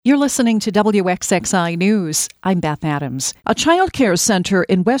You're listening to WXXI News. I'm Beth Adams. A childcare center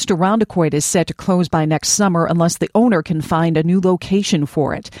in West Irondequoit is set to close by next summer unless the owner can find a new location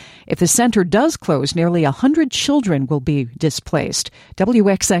for it. If the center does close, nearly 100 children will be displaced.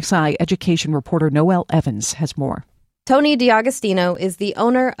 WXXI education reporter Noelle Evans has more. Tony D'Agostino is the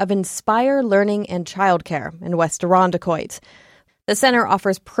owner of Inspire Learning and Childcare in West Irondequoit. The center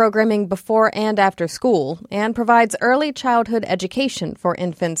offers programming before and after school and provides early childhood education for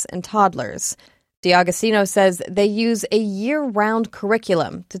infants and toddlers. D'Agostino says they use a year-round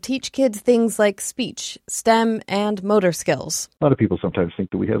curriculum to teach kids things like speech, STEM, and motor skills. A lot of people sometimes think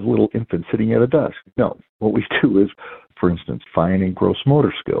that we have little infants sitting at a desk. No, what we do is, for instance, finding gross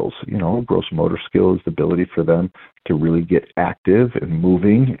motor skills. Gross motor skill is the ability for them to really get active and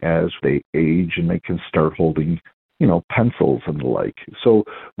moving as they age and they can start holding pencils and the like. So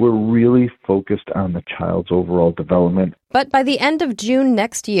we're really focused on the child's overall development. But by the end of June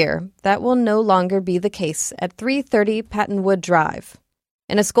next year, that will no longer be the case at 330 Pattonwood Drive.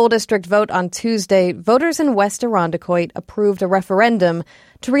 In a school district vote on Tuesday, voters in West Irondequoit approved a referendum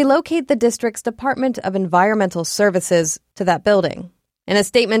to relocate the district's Department of Environmental Services to that building. In a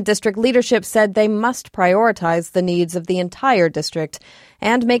statement, district leadership said they must prioritize the needs of the entire district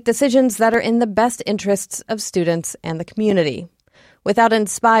and make decisions that are in the best interests of students and the community. Without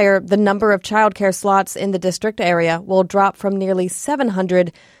Inspire, the number of childcare slots in the district area will drop from nearly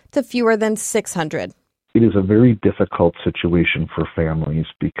 700 to fewer than 600. It is a very difficult situation for families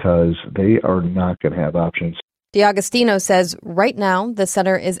because they are not going to have options. D'Agostino says right now the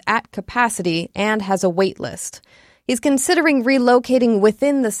center is at capacity and has a wait list. He's considering relocating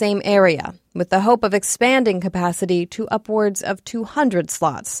within the same area, with the hope of expanding capacity to upwards of 200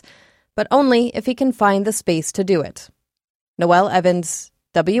 slots, but only if he can find the space to do it. Noelle Evans,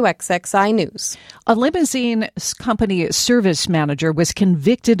 WXXI News. A limousine company service manager was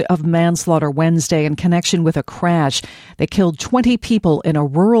convicted of manslaughter Wednesday in connection with a crash that killed 20 people in a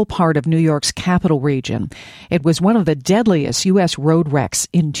rural part of New York's capital region. It was one of the deadliest U.S. road wrecks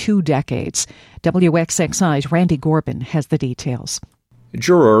in 2 decades. WXXI's Randy Gorbin has the details.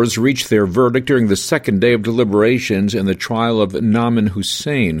 Jurors reached their verdict during the second day of deliberations in the trial of Naaman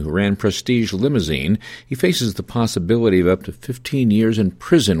Hussein, who ran Prestige Limousine. He faces the possibility of up to 15 years in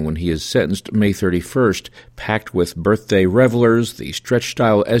prison when he is sentenced May 31st. Packed with birthday revelers, the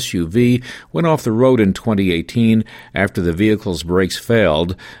stretch-style SUV went off the road in 2018 after the vehicle's brakes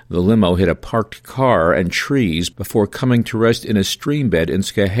failed. The limo hit a parked car and trees before coming to rest in a stream bed in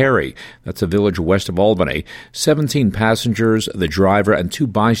Schoharie. That's a village west of Albany. 17 passengers, the driver, and 2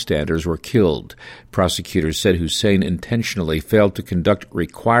 bystanders were killed. Prosecutors said Hussein intentionally failed to conduct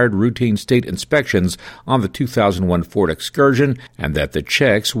required routine state inspections on the 2001 Ford Excursion and that the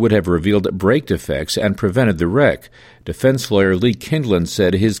checks would have revealed brake defects and prevented the wreck. Defense lawyer Lee Kindlin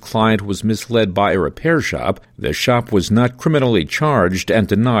said his client was misled by a repair shop. The shop was not criminally charged and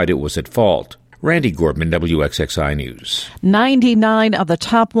denied it was at fault. Randy Gorbin, WXXI News. 99 of the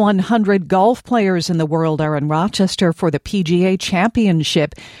top 100 golf players in the world are in Rochester for the PGA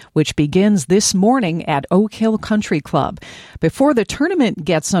Championship, which begins this morning at Oak Hill Country Club. Before the tournament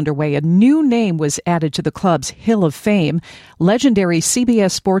gets underway, a new name was added to the club's Hill of Fame. Legendary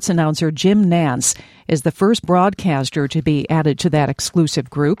CBS Sports announcer Jim Nantz is the first broadcaster to be added to that exclusive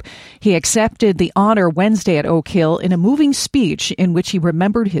group. He accepted the honor Wednesday at Oak Hill in a moving speech in which he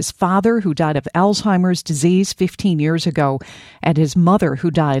remembered his father, who died of Alzheimer's disease 15 years ago, and his mother, who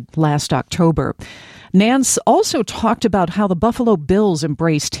died last October. Nantz also talked about how the Buffalo Bills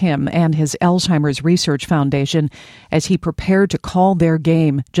embraced him and his Alzheimer's Research Foundation as he prepared to call their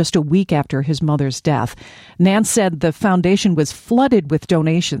game just a week after his mother's death. Nantz said the foundation was flooded with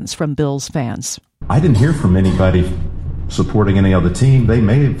donations from Bills fans. I didn't hear from anybody supporting any other team. They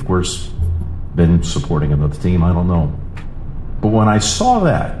may, of course, been supporting another team. I don't know. But when I saw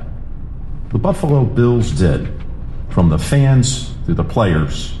that, the Buffalo Bills did, from the fans to the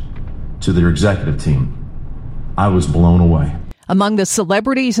players to their executive team, I was blown away. Among the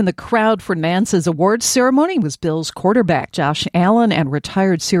celebrities in the crowd for Nantz's awards ceremony was Bills quarterback Josh Allen and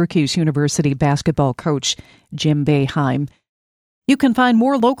retired Syracuse University basketball coach Jim Boeheim. You can find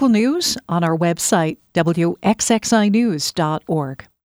more local news on our website, WXXInews.org.